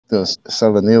the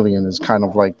Selenelion is kind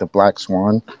of like the black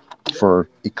swan for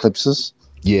eclipses.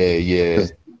 Yeah, yeah.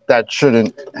 That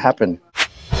shouldn't happen.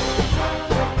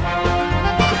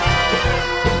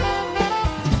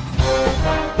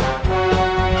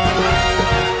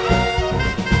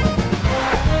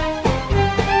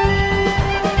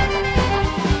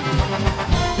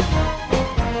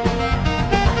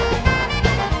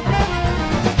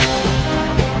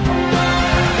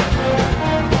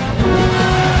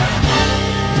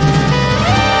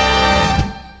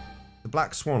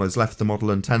 Black Swan has left the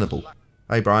model untenable.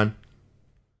 Hey, Brian.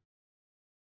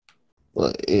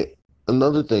 Well,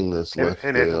 another thing that's left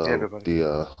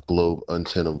the globe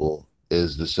untenable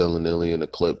is the Selenelion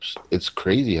Eclipse. It's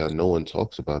crazy how no one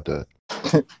talks about that.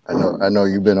 I know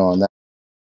you've been on that.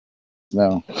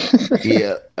 No.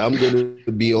 Yeah, I'm gonna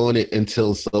be on it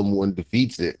until someone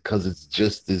defeats it because it's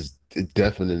just as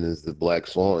definite as the Black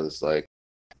Swan. It's like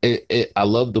I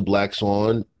love the Black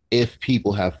Swan if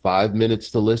people have 5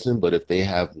 minutes to listen, but if they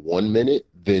have 1 minute,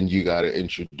 then you got to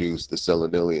introduce the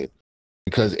Selenelion.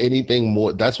 Because anything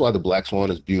more, that's why the Black Swan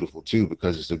is beautiful too,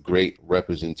 because it's a great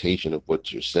representation of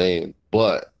what you're saying.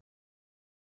 But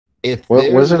if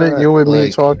wasn't it you and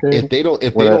me talking? If they don't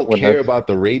care about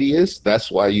the radius, that's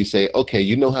why you say, okay,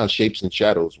 you know how shapes and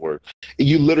shadows work.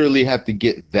 You literally have to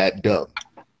get that dumb.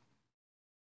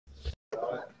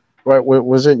 Right,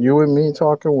 was it you and me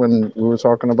talking when we were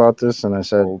talking about this? And I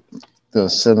said the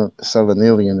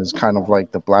Selenelion is kind of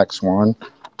like the black swan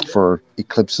for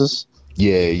eclipses.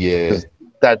 Yeah, yeah.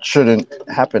 That shouldn't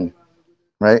happen,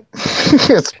 right?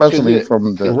 Especially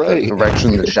from the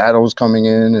direction the shadows coming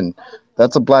in, and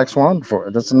that's a black swan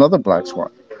that's another black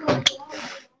swan.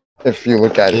 If you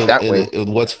look at it that way,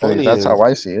 what's funny that's how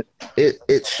I see it.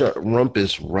 It shut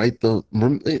Rumpus right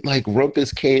like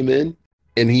Rumpus came in.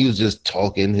 And he was just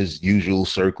talking his usual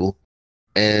circle.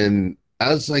 And I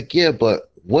was like, yeah, but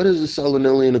what is a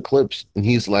Selenelion Eclipse? And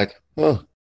he's like, I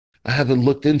haven't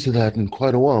looked into that in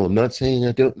quite a while. I'm not saying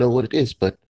I don't know what it is,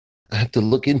 but I have to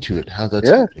look into it, how that's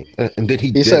happening. And then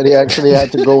he said he actually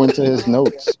had to go into his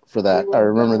notes for that. I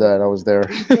remember that. I was there.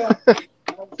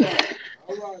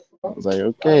 I was like,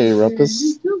 okay,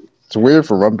 Rumpus. It's weird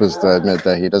for Rumpus to admit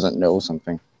that he doesn't know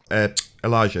something.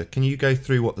 Elijah, can you go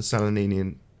through what the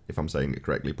Selenelion, if I'm saying it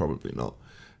correctly, probably not.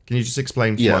 Can you just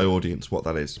explain to my audience what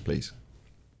that is, please?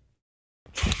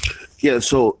 Yeah,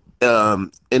 so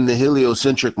in the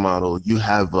heliocentric model, you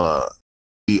have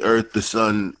the Earth, the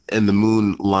Sun, and the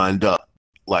Moon lined up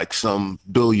like some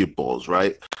billiard balls,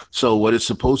 right? So what it's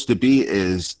supposed to be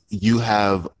is you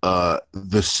have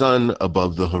the Sun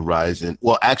above the horizon.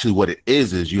 Well, actually what it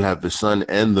is you have the Sun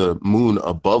and the Moon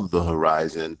above the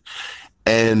horizon,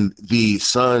 and the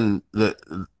Sun,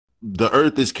 the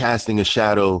Earth is casting a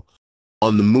shadow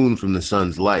on the Moon from the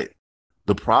Sun's light.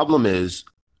 The problem is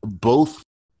both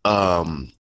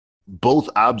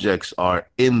objects are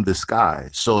in the sky,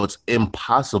 so it's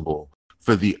impossible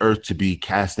for the Earth to be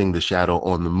casting the shadow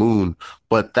on the Moon.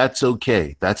 But that's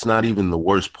okay. That's not even the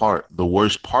worst part. The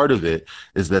worst part of it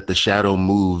is that the shadow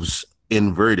moves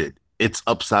inverted. It's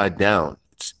upside down.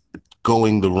 It's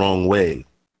going the wrong way.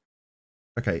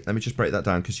 Okay, let me just break that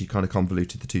down because you kind of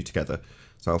convoluted the two together.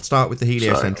 So I'll start with the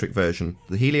heliocentric version.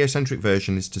 The heliocentric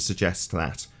version is to suggest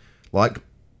that, like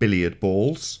billiard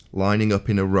balls lining up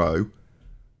in a row,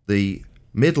 the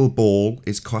middle ball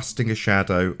is casting a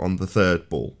shadow on the third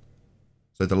ball.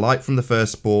 So the light from the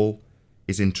first ball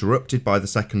is interrupted by the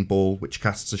second ball, which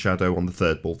casts a shadow on the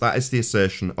third ball. That is the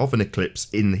assertion of an eclipse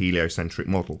in the heliocentric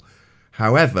model.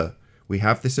 However, we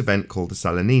have this event called the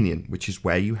Selenelion, which is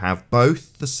where you have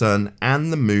both the Sun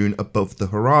and the Moon above the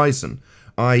horizon,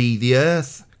 i.e. the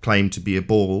Earth, claimed to be a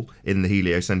ball in the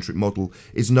heliocentric model,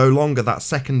 is no longer that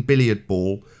second billiard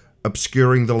ball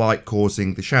obscuring the light,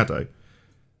 causing the shadow.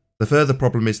 The further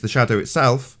problem is the shadow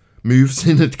itself moves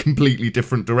in a completely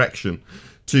different direction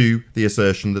to the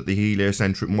assertion that the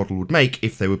heliocentric model would make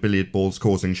if they were billiard balls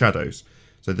causing shadows.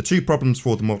 So the two problems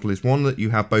for the model is, one, that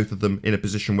you have both of them in a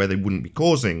position where they wouldn't be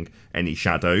causing any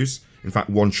shadows. In fact,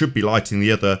 one should be lighting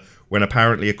the other when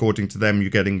apparently, according to them, you're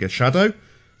getting a shadow.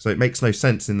 So it makes no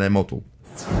sense in their model.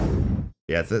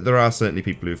 Yeah, there are certainly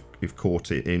people who've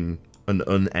caught it in an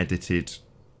unedited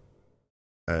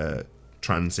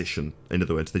transition. In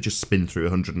other words, they just spin through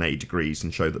 180 degrees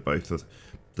and show that both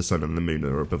the Sun and the Moon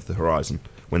are above the horizon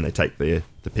when they take the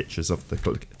pictures of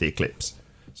the eclipse.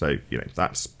 So, you know,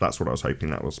 that's what I was hoping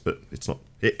that was, but it's not.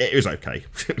 It was okay.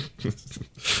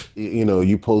 You know,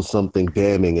 you post something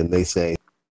damning and they say,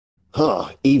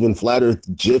 even flat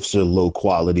Earth gifs are low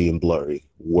quality and blurry.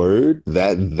 Word?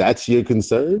 That's your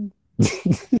concern?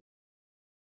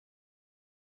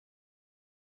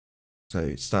 So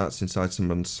it starts inside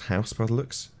someone's house by the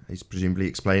looks. He's presumably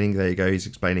explaining, there you go, he's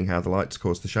explaining how the lights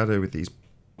cause the shadow with these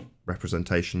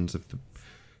representations of the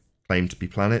claimed to be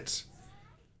planets.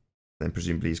 Then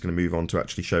presumably he's going to move on to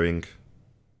actually showing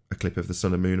a clip of the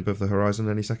sun and moon above the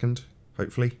horizon any second,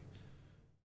 hopefully.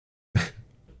 So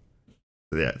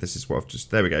yeah, this is what I've just...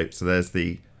 There we go. So there's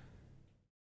the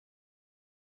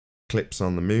eclipse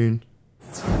on the moon.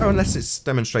 Oh, unless it's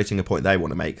demonstrating a point they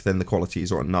want to make, then the quality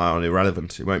is nigh on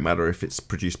irrelevant. It won't matter if it's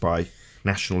produced by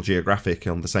National Geographic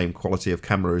on the same quality of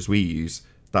camera as we use.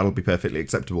 That'll be perfectly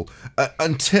acceptable.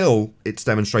 Until it's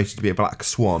demonstrated to be a black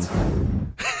swan.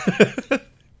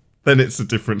 Then it's a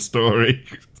different story.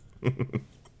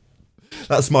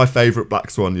 That's my favourite black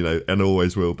swan, you know, and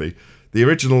always will be. The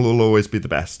original will always be the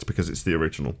best because it's the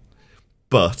original.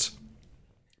 But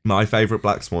my favourite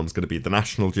black swan's going to be the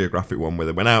National Geographic one where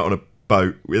they went out on a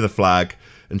boat with a flag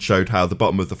and showed how the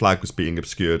bottom of the flag was being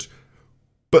obscured.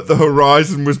 But the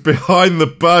horizon was behind the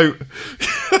boat.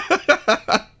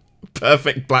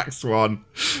 Perfect black swan.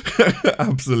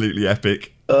 Absolutely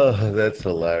epic. Oh, that's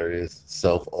hilarious.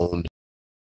 Self-owned.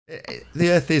 The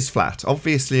Earth is flat,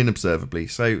 obviously and observably,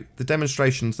 so the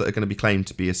demonstrations that are going to be claimed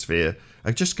to be a sphere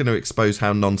are just going to expose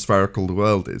how non-spherical the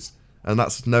world is, and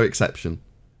that's no exception.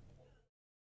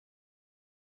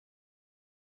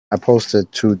 I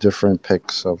posted 2 different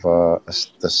pics of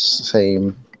the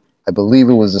same, I believe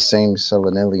it was the same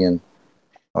Selenelion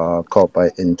caught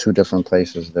in 2 different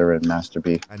places. They're in Master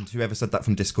B. And whoever said that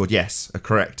from Discord, yes, are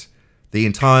correct. The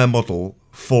entire model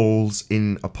falls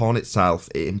in upon itself,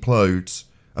 it implodes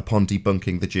upon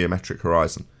debunking the geometric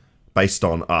horizon, based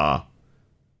on R.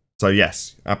 So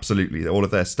yes, absolutely, all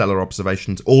of their stellar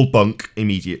observations, all bunk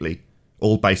immediately,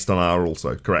 all based on R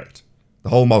also, correct. The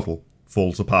whole model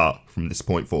falls apart from this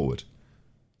point forward.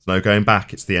 There's no going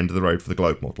back, it's the end of the road for the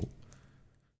globe model.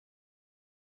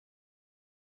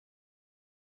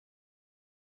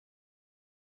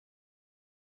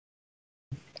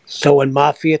 So in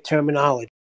Mafia terminology,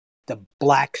 the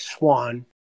black swan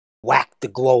whacked the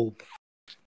globe.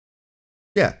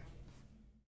 Yeah.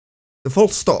 The full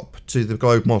stop to the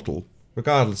globe model,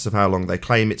 regardless of how long they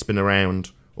claim it's been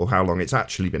around or how long it's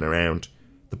actually been around,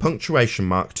 the punctuation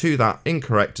mark to that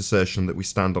incorrect assertion that we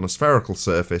stand on a spherical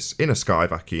surface in a sky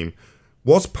vacuum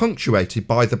was punctuated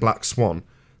by the black swan.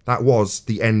 That was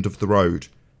the end of the road.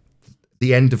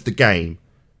 The end of the game.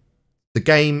 The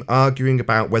game arguing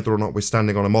about whether or not we're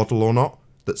standing on a model or not,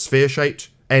 that's sphere-shaped,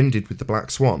 ended with the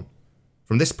black swan.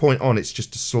 From this point on, it's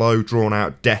just a slow,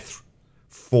 drawn-out death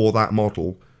for that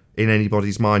model in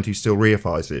anybody's mind who still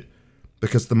reifies it,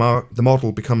 because the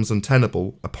model becomes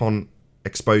untenable upon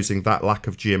exposing that lack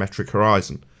of geometric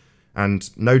horizon,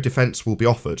 and no defence will be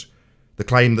offered. The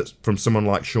claim that from someone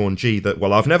like Sean G that,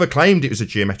 well, I've never claimed it was a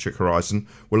geometric horizon,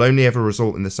 will only ever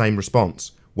result in the same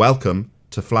response. Welcome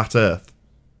to Flat Earth.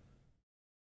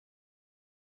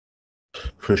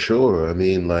 For sure. I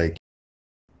mean, like,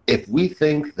 if we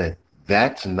think that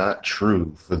that's not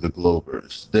true for the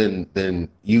Globers, then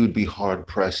you would be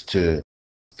hard-pressed to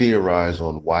theorize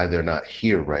on why they're not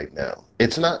here right now.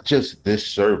 It's not just this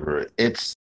server.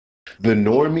 It's the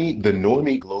normie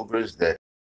Globers that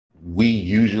we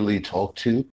usually talk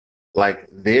to. Like,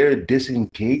 they're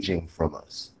disengaging from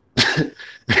us.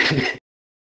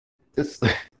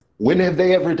 When have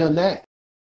they ever done that?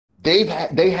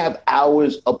 They have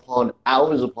hours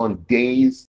upon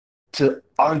days to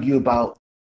argue about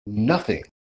nothing.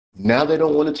 Now they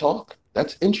don't want to talk.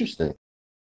 That's interesting. It's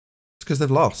because they've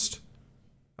lost.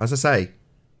 As I say,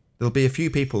 there'll be a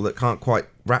few people that can't quite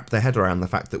wrap their head around the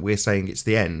fact that we're saying it's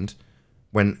the end,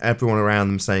 when everyone around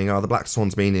them saying, oh, the black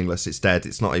swan's meaningless, it's dead,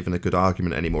 it's not even a good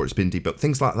argument anymore, it's been debunked,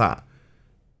 things like that.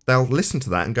 They'll listen to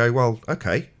that and go, well,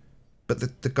 okay,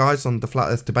 but the guys on the Flat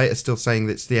Earth debate are still saying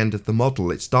that it's the end of the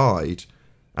model, it's died,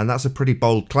 and that's a pretty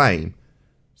bold claim.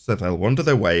 So they'll wander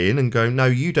their way in and go, no,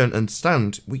 you don't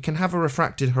understand, we can have a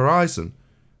refracted horizon.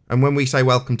 And when we say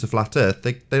welcome to Flat Earth,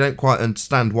 they don't quite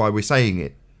understand why we're saying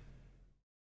it.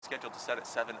 Scheduled to set at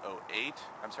 7:08.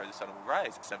 I'm sorry, the sun will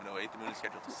rise at 7:08. The moon is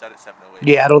scheduled to set at 7:08.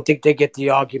 Yeah, I don't think they get the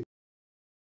argument.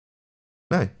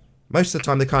 No. Most of the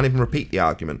time they can't even repeat the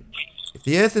argument. If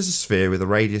the Earth is a sphere with a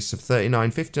radius of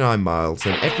 3959 miles,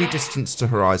 then every distance to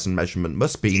horizon measurement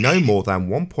must be no more than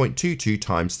 1.22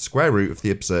 times the square root of the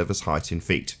observer's height in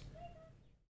feet.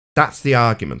 That's the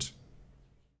argument.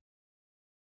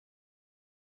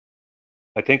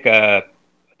 I think a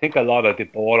lot of the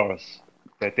ballers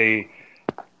that they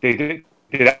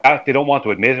don't want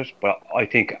to admit it, but I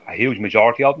think a huge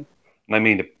majority of them, and I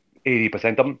mean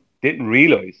 80% of them, didn't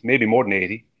realise, maybe more than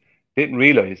 80, didn't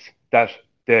realise that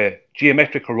the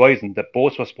geometric horizon that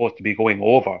boats were supposed to be going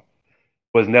over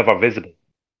was never visible.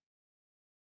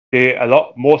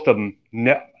 most of them,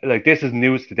 like, this is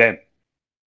news to them,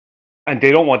 and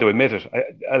they don't want to admit it.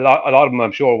 A lot of them,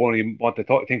 I'm sure, won't even want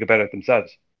to think about it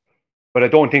themselves. But I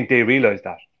don't think they realise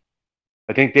that.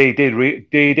 I think they did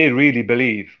really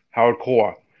believe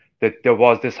hardcore that there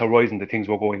was this horizon that things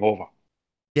were going over.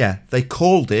 Yeah, they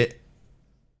called it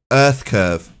Earth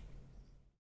Curve.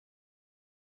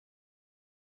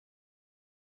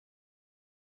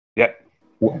 Yeah.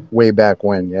 Way back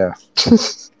when, yeah.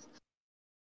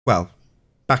 Well,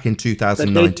 back in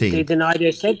 2019. They deny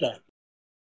they said that.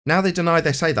 Now they deny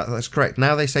they say that. That's correct.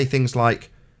 Now they say things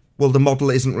like, well, the model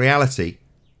isn't reality.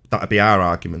 That would be our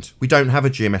argument. We don't have a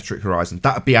geometric horizon.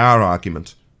 That would be our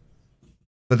argument.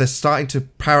 But they're starting to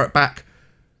parrot back,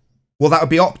 well, that would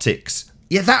be optics.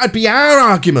 Yeah, that would be our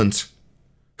argument.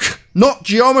 Not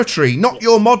geometry, not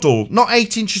your model, not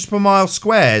 8 inches per mile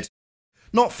squared,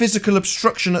 not physical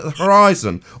obstruction at the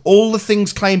horizon. All the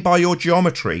things claimed by your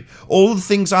geometry, all the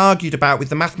things argued about with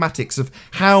the mathematics of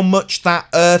how much that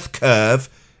Earth curve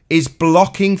is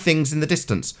blocking things in the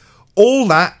distance. All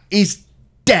that is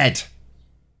dead.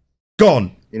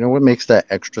 Gone. You know what makes that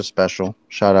extra special?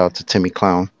 Shout out to Timmy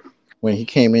Clown. When he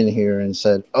came in here and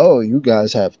said, oh, you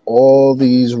guys have all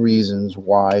these reasons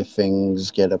why things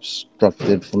get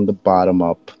obstructed from the bottom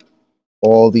up.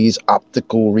 All these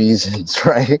optical reasons,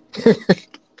 right?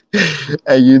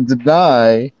 And you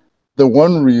deny the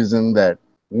one reason that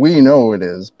we know it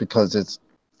is, because it's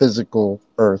physical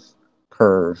Earth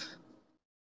curve.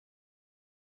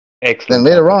 Excellent.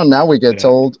 Then later on, now we get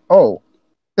told, oh,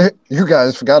 you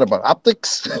guys forgot about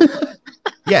optics?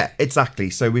 Yeah, exactly.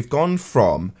 So we've gone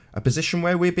from a position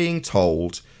where we're being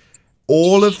told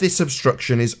all of this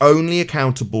obstruction is only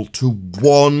accountable to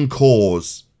one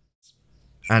cause.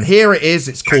 And here it is.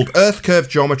 It's called Earth curve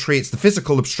geometry. It's the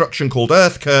physical obstruction called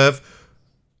Earth curve,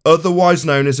 otherwise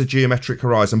known as a geometric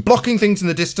horizon. Blocking things in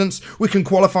the distance, we can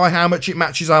qualify how much it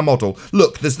matches our model.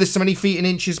 Look, there's this many feet and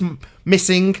inches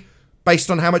missing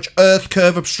based on how much Earth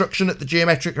curve obstruction at the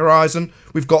geometric horizon.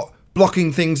 We've got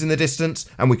blocking things in the distance,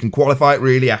 and we can qualify it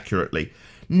really accurately.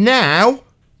 Now,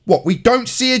 what, we don't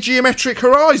see a geometric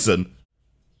horizon?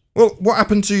 Well, what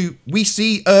happened to, we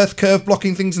see Earth curve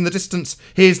blocking things in the distance,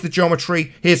 here's the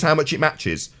geometry, here's how much it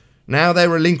matches. Now they're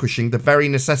relinquishing the very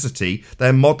necessity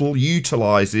their model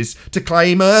utilises to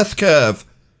claim Earth curve.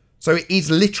 So it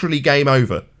is literally game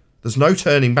over. There's no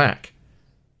turning back.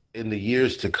 In the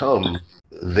years to come,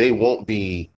 they won't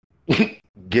be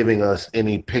giving us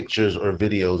any pictures or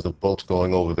videos of boats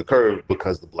going over the curve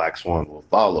because the Black Swan will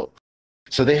follow.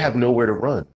 So they have nowhere to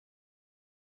run.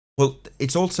 Well,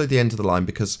 it's also the end of the line,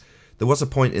 because there was a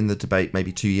point in the debate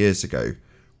maybe 2 years ago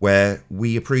where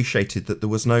we appreciated that there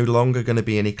was no longer going to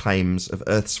be any claims of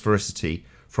Earth's sphericity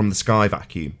from the sky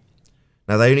vacuum.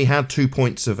 Now, they only had 2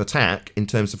 points of attack in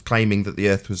terms of claiming that the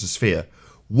Earth was a sphere.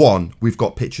 1, we've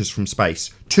got pictures from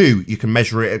space. 2, you can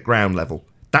measure it at ground level.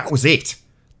 That was it.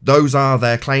 Those are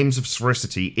their claims of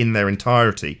sphericity in their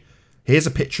entirety. Here's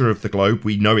a picture of the globe.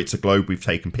 We know it's a globe. We've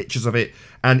taken pictures of it.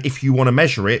 And if you want to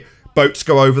measure it, boats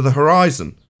go over the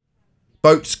horizon.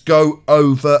 Boats go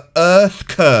over Earth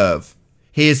curve.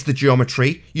 Here's the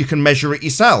geometry. You can measure it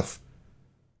yourself.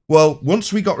 Well,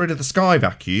 once we got rid of the sky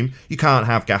vacuum, you can't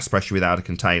have gas pressure without a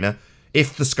container.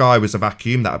 If the sky was a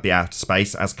vacuum, that would be outer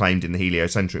space, as claimed in the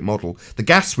heliocentric model. The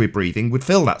gas we're breathing would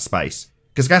fill that space,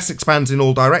 because gas expands in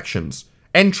all directions.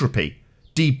 Entropy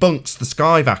debunks the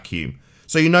sky vacuum.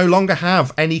 So you no longer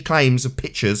have any claims of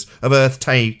pictures of Earth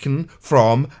taken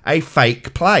from a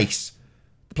fake place.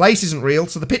 The place isn't real,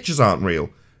 so the pictures aren't real.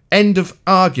 End of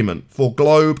argument for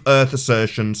globe Earth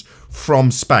assertions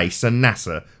from space and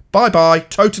NASA. Bye-bye,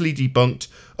 totally debunked,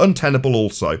 untenable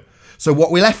also. So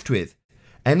what we're left with?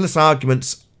 Endless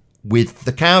arguments with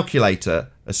the calculator,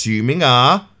 assuming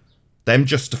R, them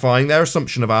justifying their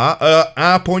assumption of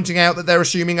R pointing out that they're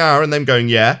assuming R, and them going,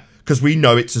 yeah, because we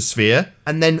know it's a sphere,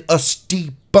 and then us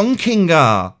debunking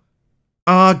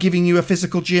R giving you a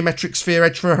physical geometric sphere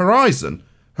edge for a horizon.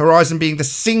 Horizon being the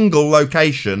single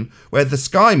location where the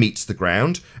sky meets the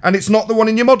ground, and it's not the one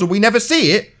in your model. We never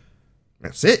see it.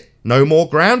 That's it. No more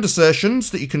ground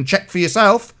assertions that you can check for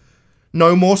yourself.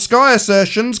 No more sky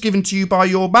assertions given to you by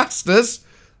your masters.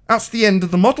 That's the end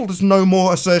of the model. There's no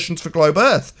more assertions for globe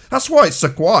Earth. That's why it's so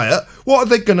quiet. What are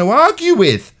they going to argue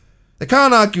with? They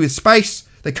can't argue with space.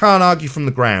 They can't argue from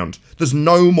the ground. There's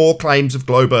no more claims of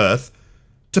globe Earth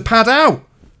to pad out.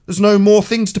 There's no more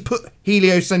things to put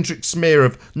heliocentric smear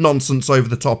of nonsense over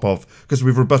the top of, because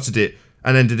we've rebutted it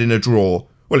and ended in a draw.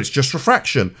 Well, it's just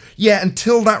refraction. Yeah,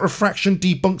 until that refraction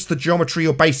debunks the geometry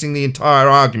you're basing the entire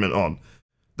argument on.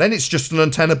 Then it's just an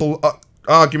untenable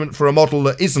argument for a model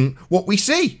that isn't what we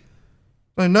see.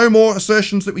 No more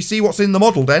assertions that we see what's in the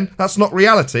model then. That's not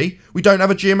reality. We don't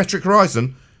have a geometric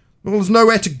horizon. Well, there's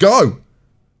nowhere to go.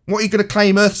 What are you going to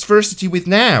claim Earth's sphericity with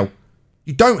now?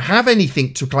 You don't have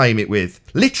anything to claim it with.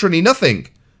 Literally nothing.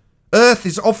 Earth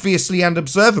is obviously and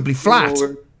observably flat.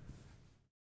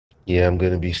 Yeah, I'm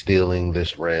going to be stealing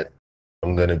this rant.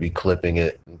 I'm going to be clipping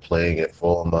it and playing it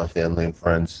for all my family and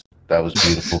friends. That was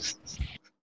beautiful.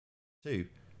 I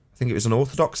think it was an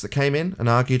Orthodox that came in and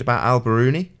argued about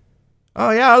Al-Biruni.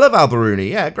 Oh yeah, I love Al-Biruni.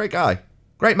 Yeah, great guy.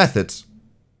 Great methods.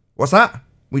 What's that?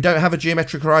 We don't have a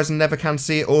geometric horizon, never can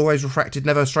see it, always refracted,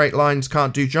 never straight lines,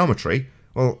 can't do geometry.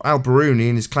 Well, Al-Biruni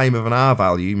and his claim of an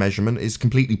R-value measurement is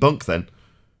completely bunk then.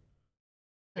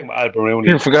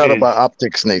 You forgot about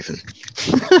optics, Nathan.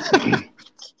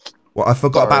 Well, I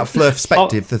forgot about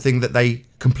Fleur-perspective, the thing that they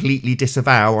completely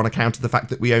disavow on account of the fact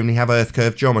that we only have Earth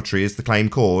curve geometry as the claim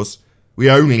cause. We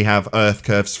only have Earth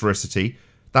curve sphericity.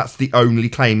 That's the only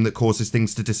claim that causes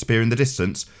things to disappear in the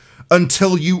distance.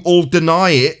 Until you all deny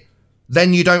it,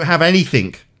 then you don't have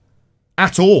anything.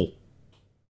 At all.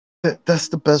 That's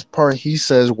the best part. He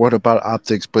says, what about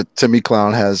optics? But Timmy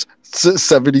Clown has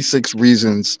 76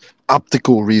 reasons,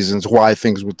 optical reasons, why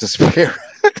things would disappear.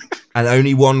 And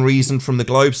only one reason from the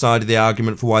globe side of the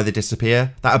argument for why they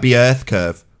disappear. That would be Earth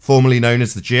curve, formerly known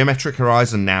as the geometric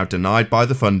horizon, now denied by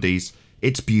the fundies.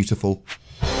 It's beautiful.